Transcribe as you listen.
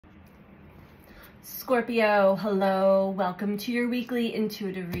Scorpio, hello. Welcome to your weekly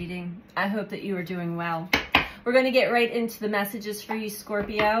intuitive reading. I hope that you are doing well. We're going to get right into the messages for you,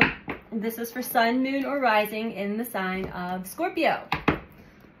 Scorpio. This is for sun, moon, or rising in the sign of Scorpio.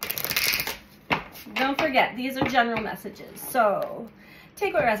 Don't forget, these are general messages. So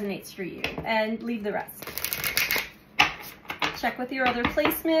take what resonates for you and leave the rest. Check with your other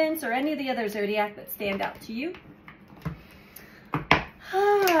placements or any of the other zodiac that stand out to you.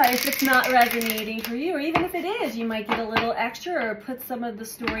 If it's not resonating for you, or even if it is, you might get a little extra or put some of the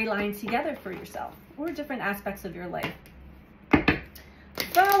storylines together for yourself or different aspects of your life.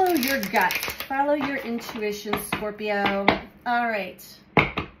 Follow your gut. Follow your intuition, Scorpio. All right,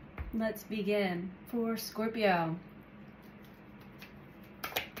 let's begin for Scorpio.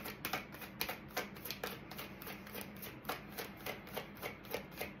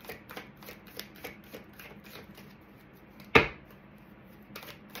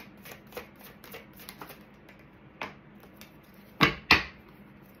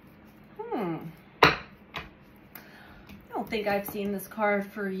 I don't think I've seen this card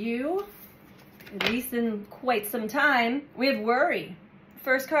for you, at least in quite some time. We have worry.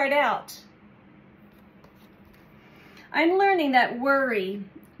 First card out. I'm learning that worry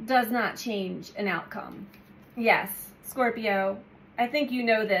does not change an outcome. Yes, Scorpio, I think you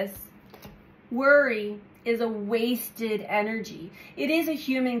know this. Worry is a wasted energy. It is a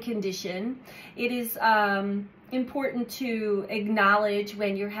human condition. It is important to acknowledge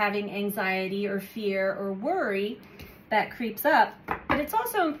when you're having anxiety or fear or worry that creeps up. But it's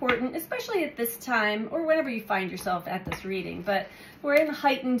also important, especially at this time or whenever you find yourself at this reading, but we're in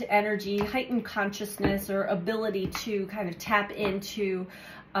heightened energy, heightened consciousness or ability to kind of tap into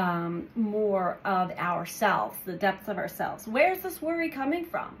more of ourselves, the depths of ourselves. Where's this worry coming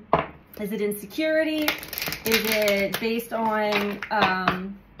from? Is it insecurity? Is it based on,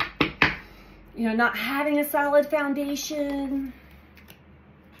 not having a solid foundation?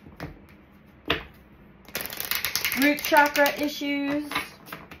 Root chakra issues?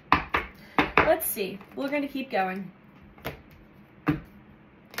 Let's see. We're going to keep going.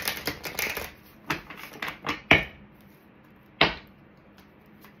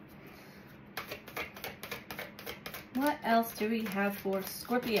 What else do we have for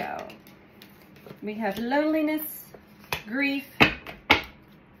Scorpio? We have loneliness, grief.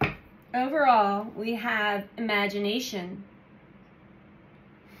 Overall, we have imagination.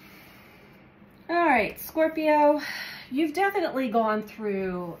 All right, Scorpio, you've definitely gone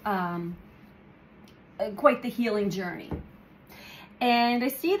through quite the healing journey. And I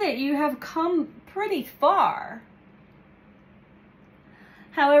see that you have come pretty far.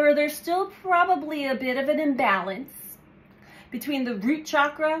 However, there's still probably a bit of an imbalance between the root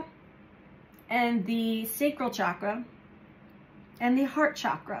chakra and the sacral chakra and the heart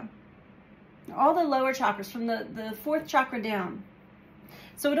chakra. All the lower chakras from the fourth chakra down.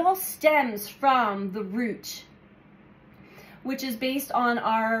 So it all stems from the root, which is based on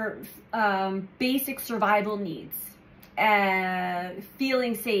our basic survival needs,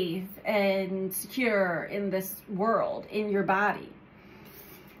 feeling safe and secure in this world, in your body.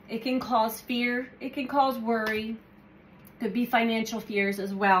 It can cause fear, it can cause worry, could be financial fears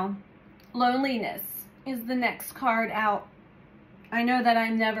as well. Loneliness is the next card out. I know that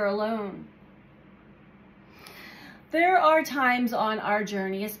I'm never alone. There are times on our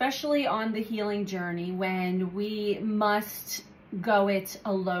journey, especially on the healing journey, when we must go it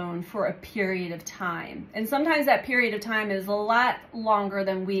alone for a period of time. And sometimes that period of time is a lot longer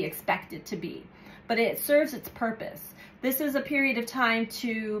than we expect it to be, but it serves its purpose. This is a period of time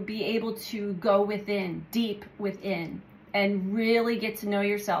to be able to go within, deep within, and really get to know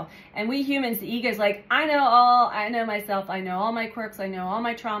yourself. And we humans, the ego is like, I know myself, I know all my quirks, I know all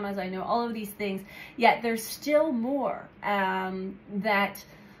my traumas, I know all of these things. Yet there's still more that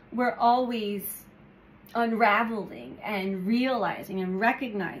we're always unraveling and realizing and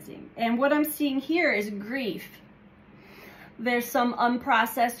recognizing. And what I'm seeing here is grief. There's some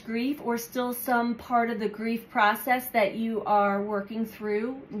unprocessed grief or still some part of the grief process that you are working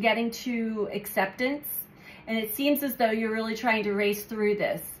through, getting to acceptance. And it seems as though you're really trying to race through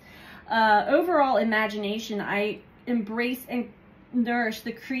this. Overall imagination, I embrace and nourish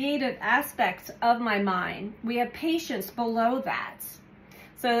the creative aspects of my mind. We have patience below that.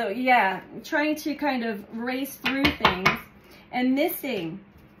 So yeah, trying to kind of race through things and missing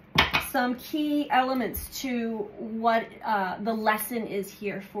some key elements to what the lesson is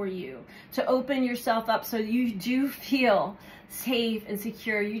here for you. To open yourself up so you do feel safe and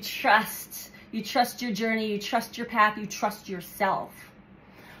secure. You trust your journey, you trust your path, you trust yourself.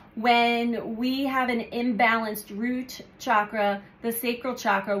 when we have an imbalanced root chakra, the sacral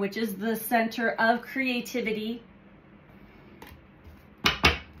chakra, which is the center of creativity,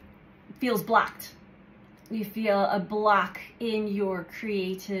 feels blocked. You feel a block in your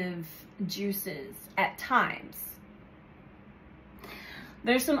creative juices at times.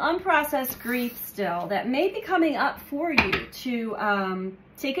 There's some unprocessed grief still that may be coming up for you to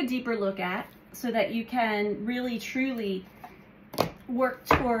take a deeper look at, so that you can really truly work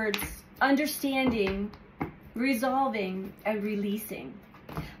towards understanding, resolving, and releasing.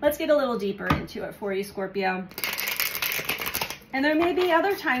 Let's get a little deeper into it for you, Scorpio. And there may be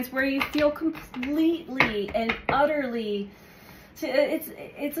other times where you feel completely and utterly,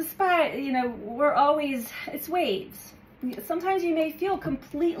 it's a spot, you know, we're always, it's waves. Sometimes you may feel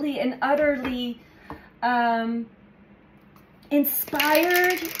completely and utterly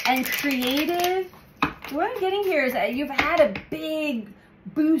inspired and creative. What I'm getting here is that you've had a big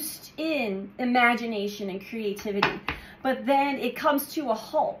boost in imagination and creativity, but then it comes to a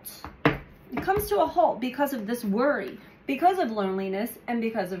halt. It comes to a halt because of this worry, because of loneliness, and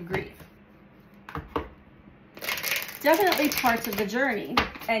because of grief. Definitely parts of the journey,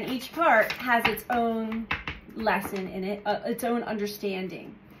 and each part has its own lesson in it, its own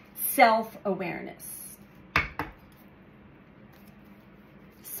understanding, self-awareness,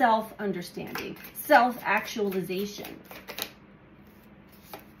 self-understanding, self-actualization.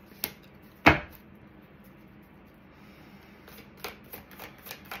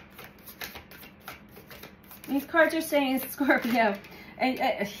 These cards are saying, Scorpio,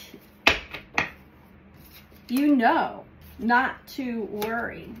 and you know not to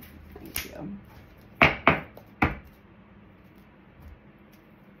worry. Thank you.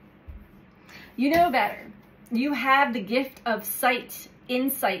 You know better. You have the gift of sight,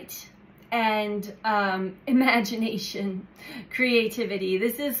 insight, and imagination, creativity.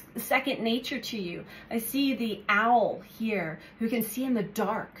 This is second nature to you. I see the owl here who can see in the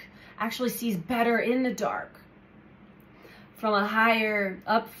dark, actually sees better in the dark from a higher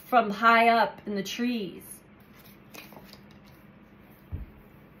up, from high up in the trees.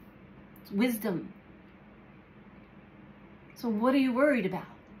 It's wisdom. So what are you worried about?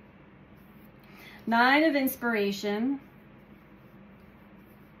 Nine of inspiration.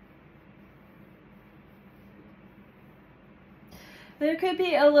 There could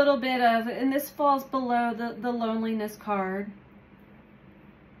be a little bit of, and this falls below the loneliness card,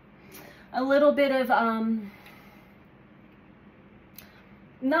 a little bit of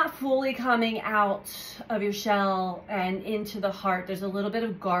not fully coming out of your shell and into the heart. There's a little bit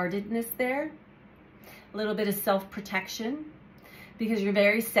of guardedness there, a little bit of self-protection, because you're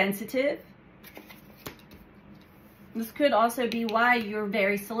very sensitive. This could also be why you're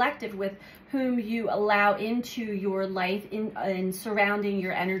very selective with whom you allow into your life in surrounding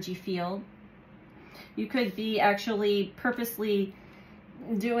your energy field. You could be actually purposely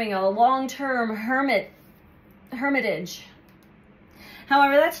doing a long-term hermitage.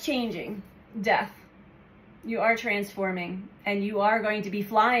 However, that's changing. Death. You are transforming, and you are going to be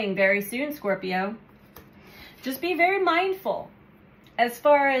flying very soon, Scorpio. Just be very mindful as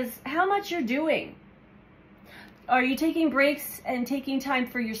far as how much you're doing. Are you taking breaks and taking time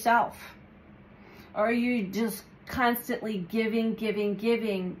for yourself? Or are you just constantly giving,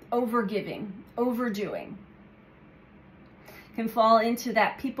 overdoing? Can fall into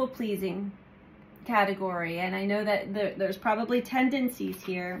that people-pleasing category. And I know that there's probably tendencies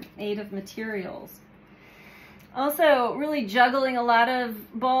here. 8 of materials. Also, really juggling a lot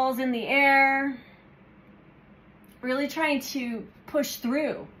of balls in the air. Really trying to push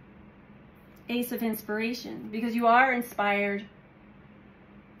through. Ace of inspiration, because you are inspired.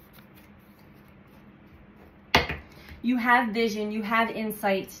 You have vision, you have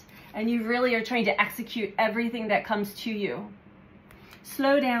insight, and you really are trying to execute everything that comes to you.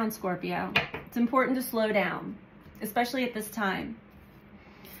 Slow down, Scorpio. It's important to slow down, especially at this time,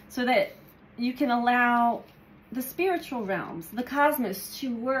 so that you can allow the spiritual realms, the cosmos,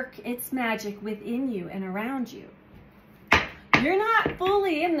 to work its magic within you and around you. You're not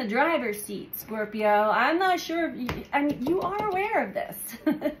fully in the driver's seat, Scorpio. I'm not sure, I mean, you are aware of this.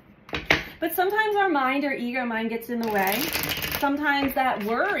 But sometimes our mind, our ego mind gets in the way. Sometimes that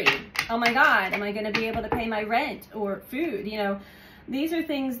worry, oh my God, am I going to be able to pay my rent or food? You know, these are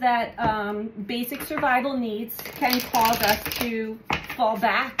things that basic survival needs can cause us to fall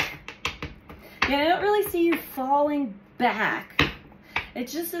back. Yeah, I don't really see you falling back. It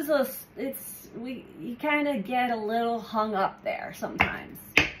just is you kind of get a little hung up there sometimes.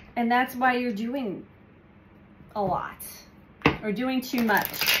 And that's why you're doing a lot or doing too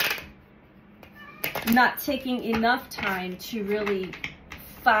much. Not taking enough time to really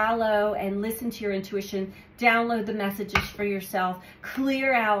follow and listen to your intuition, download the messages for yourself,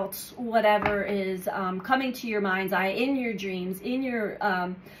 clear out whatever is coming to your mind's eye, in your dreams, in your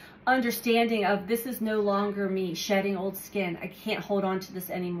understanding of this is no longer me shedding old skin. I can't hold on to this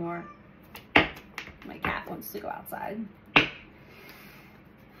anymore. My cat wants to go outside.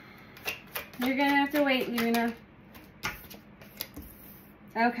 You're gonna have to wait, Luna.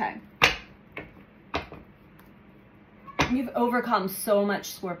 Okay. You've overcome so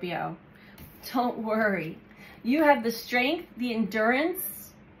much, Scorpio. Don't worry. You have the strength, the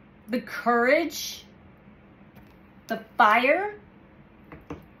endurance, the courage, the fire,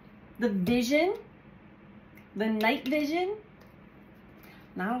 the vision, the night vision.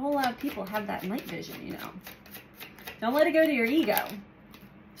 Not a whole lot of people have that night vision, you know. Don't let it go to your ego.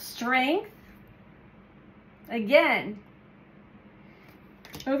 Strength. Again,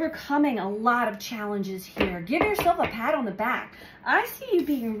 overcoming a lot of challenges here. Give yourself a pat on the back. I see you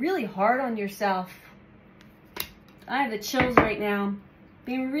being really hard on yourself. I have the chills right now.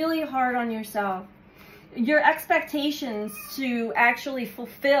 Being really hard on yourself. Your expectations to actually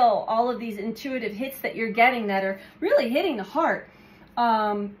fulfill all of these intuitive hits that you're getting that are really hitting the heart.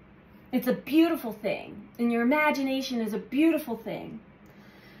 It's a beautiful thing. And your imagination is a beautiful thing.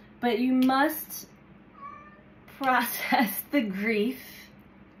 But you must process the grief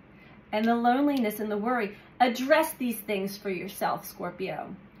and the loneliness and the worry. Address these things for yourself,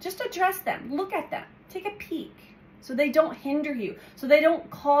 Scorpio. Just address them. Look at them. Take a peek. So they don't hinder you. So they don't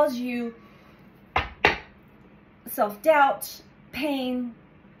cause you self-doubt, pain,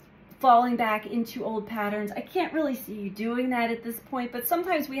 falling back into old patterns. I can't really see you doing that at this point, but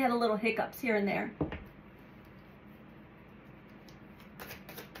sometimes we had a little hiccups here and there.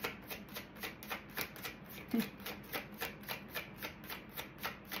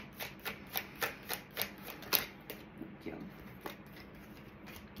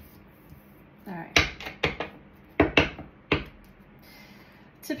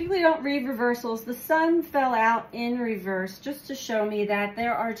 Typically don't read reversals. The sun fell out in reverse just to show me that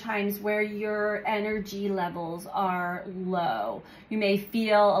there are times where your energy levels are low. You may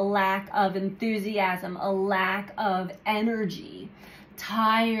feel a lack of enthusiasm, a lack of energy,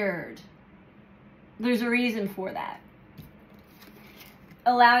 tired. There's a reason for that.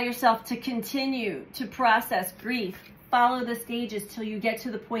 Allow yourself to continue to process grief. Follow the stages till you get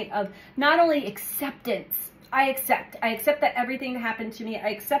to the point of not only acceptance. I accept that everything that happened to me. I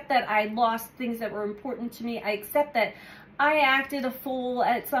accept that I lost things that were important to me. I accept that I acted a fool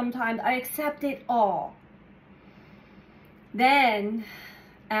at some time. I accept it all. Then,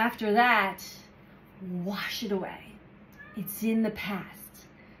 after that, wash it away. It's in the past.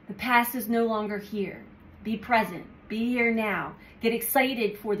 The past is no longer here. Be present. Be here now. Get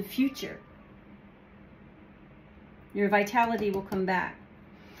excited for the future. Your vitality will come back.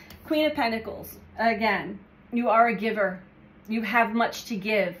 Queen of Pentacles, again. You are a giver. You have much to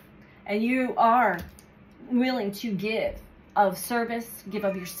give. And you are willing to give of service, give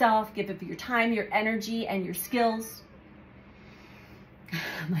of yourself, give of your time, your energy, and your skills.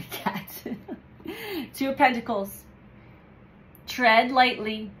 My cat. Two of Pentacles. Tread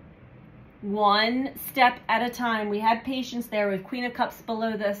lightly. One step at a time. We had patience there with Queen of Cups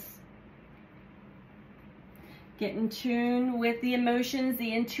below this. Get in tune with the emotions,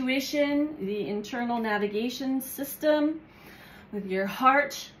 the intuition, the internal navigation system, with your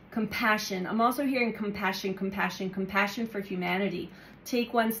heart, compassion. I'm also hearing compassion, compassion, compassion for humanity.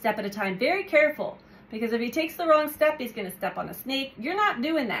 Take one step at a time. Very careful, because if he takes the wrong step, he's going to step on a snake. You're not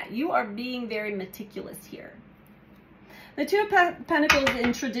doing that. You are being very meticulous here. The Two of Pentacles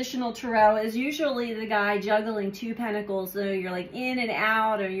in traditional tarot is usually the guy juggling two pentacles. So you're like in and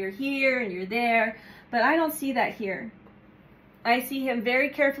out, or you're here and you're there. But I don't see that here. I see him very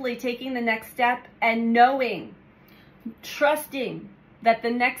carefully taking the next step and knowing, trusting that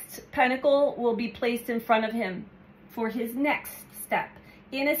the next pentacle will be placed in front of him for his next step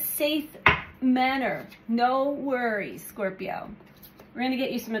in a safe manner. No worries, Scorpio. We're going to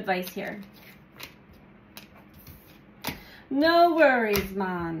get you some advice here. No worries,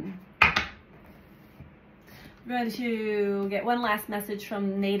 man. We're going to get one last message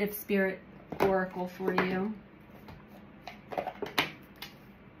from Native Spirit Oracle for you.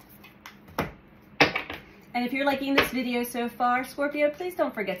 And if you're liking this video so far, Scorpio, please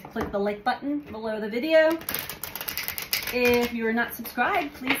don't forget to click the like button below the video. If you're not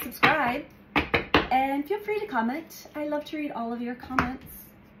subscribed, please subscribe. And feel free to comment. I love to read all of your comments.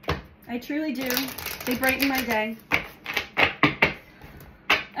 I truly do. They brighten my day.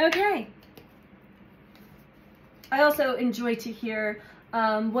 Okay. I also enjoy to hear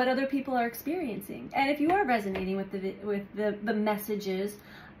what other people are experiencing. And if you are resonating with the messages,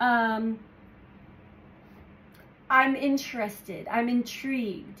 I'm interested, I'm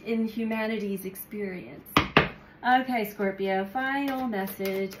intrigued in humanity's experience. Okay, Scorpio, final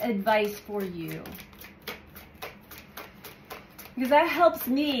message, advice for you. Because that helps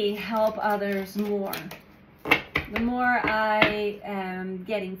me help others more. The more I am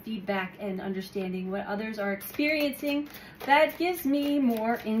getting feedback and understanding what others are experiencing, that gives me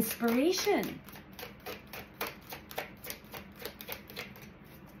more inspiration.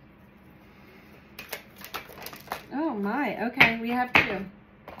 Oh my, okay, we have two.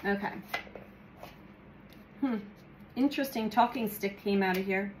 Okay. Interesting talking stick came out of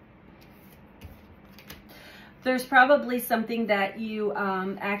here. There's probably something that you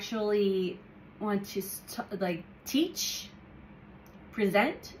actually want to like teach,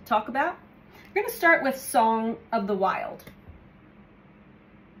 present, talk about. We're going to start with Song of the Wild.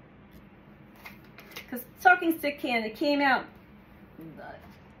 Because talking stick it came out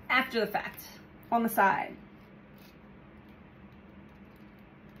after the fact, on the side.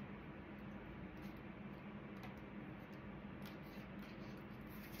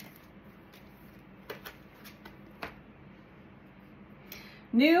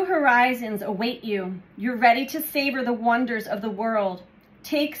 New horizons await you. You're ready to savor the wonders of the world.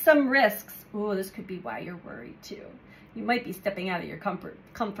 Take some risks. Oh, this could be why you're worried too. You might be stepping out of your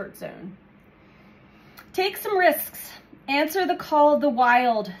comfort zone. Take some risks. Answer the call of the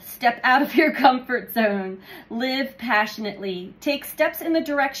wild. Step out of your comfort zone. Live passionately. Take steps in the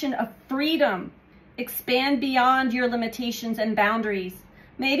direction of freedom. Expand beyond your limitations and boundaries.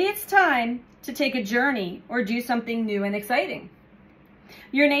 Maybe it's time to take a journey or do something new and exciting.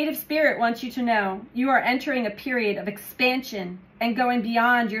 Your native spirit wants you to know you are entering a period of expansion and going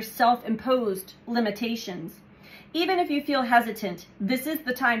beyond your self-imposed limitations. Even if you feel hesitant, this is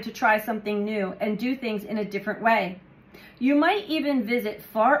the time to try something new and do things in a different way. You might even visit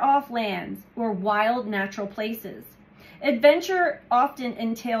far-off lands or wild natural places. Adventure often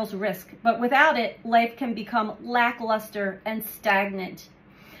entails risk, but without it, life can become lackluster and stagnant.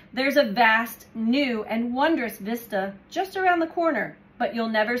 There's a vast, new, and wondrous vista just around the corner, but you'll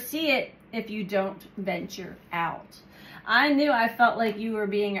never see it if you don't venture out. I knew I felt like you were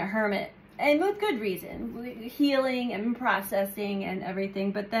being a hermit, and with good reason, healing and processing and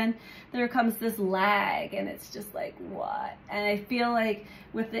everything, but then there comes this lag, and it's just like, what? And I feel like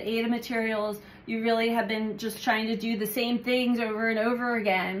with the Eight of Materials, you really have been just trying to do the same things over and over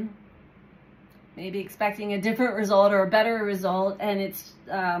again, maybe expecting a different result or a better result, and it's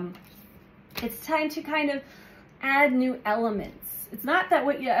time to kind of add new elements. It's not that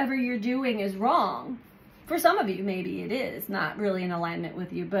whatever you're doing is wrong. For some of you, maybe it is not really in alignment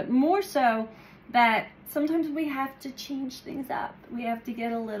with you, but more so that sometimes we have to change things up. We have to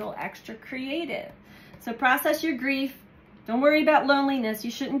get a little extra creative. So process your grief. Don't worry about loneliness.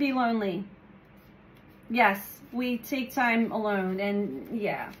 You shouldn't be lonely. Yes, we take time alone, and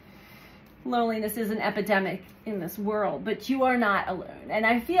yeah, loneliness is an epidemic in this world, but you are not alone. And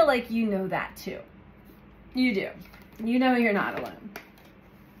I feel like you know that too. You do. You know you're not alone.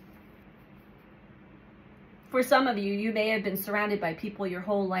 For some of you, you may have been surrounded by people your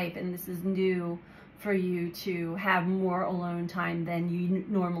whole life, and this is new for you to have more alone time than you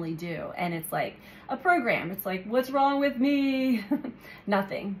normally do. And it's like a program. It's like, what's wrong with me?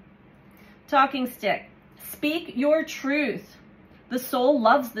 Nothing. Talking stick. Speak your truth. The soul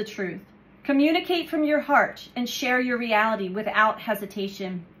loves the truth. Communicate from your heart and share your reality without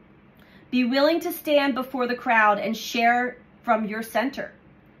hesitation. Be willing to stand before the crowd and share from your center.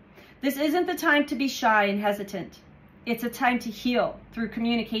 This isn't the time to be shy and hesitant. It's a time to heal through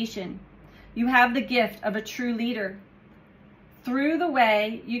communication. You have the gift of a true leader through the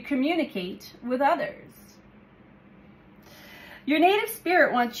way you communicate with others. Your native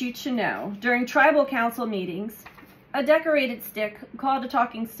spirit wants you to know during tribal council meetings, a decorated stick called a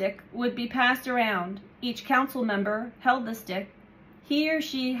talking stick would be passed around. Each council member held the stick. He or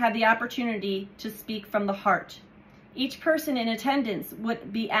she had the opportunity to speak from the heart. Each person in attendance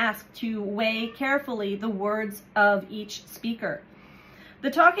would be asked to weigh carefully the words of each speaker.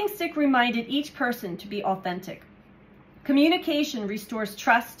 The talking stick reminded each person to be authentic. Communication restores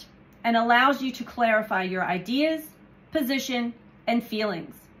trust and allows you to clarify your ideas, position, and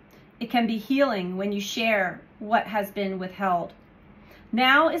feelings. It can be healing when you share what has been withheld.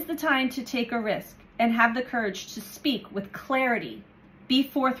 Now is the time to take a risk and have the courage to speak with clarity. Be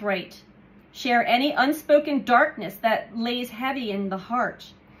forthright. Share any unspoken darkness that lays heavy in the heart.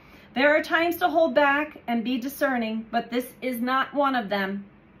 There are times to hold back and be discerning, but this is not one of them.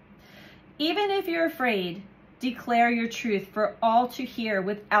 Even if you're afraid, declare your truth for all to hear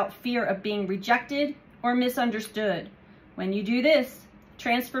without fear of being rejected or misunderstood. When you do this,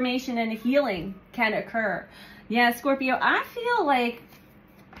 transformation and healing can occur. Yeah, Scorpio, I feel like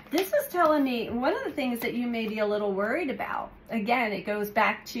this is telling me one of the things that you may be a little worried about. Again, it goes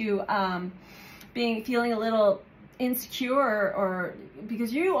back to feeling a little insecure, or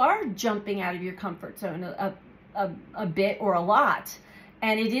because you are jumping out of your comfort zone a bit or a lot.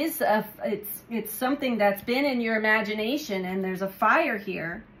 And it is it's something that's been in your imagination, and there's a fire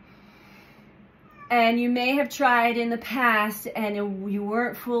here. And you may have tried in the past and you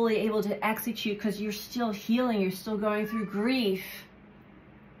weren't fully able to execute because you're still healing, you're still going through grief.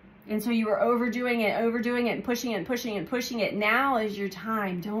 And so you were overdoing it and pushing it. Now is your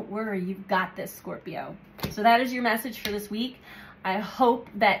time. Don't worry, you've got this, Scorpio. So that is your message for this week. I hope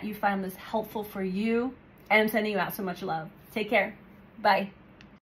that you found this helpful for you, and I'm sending you out so much love. Take care. Bye.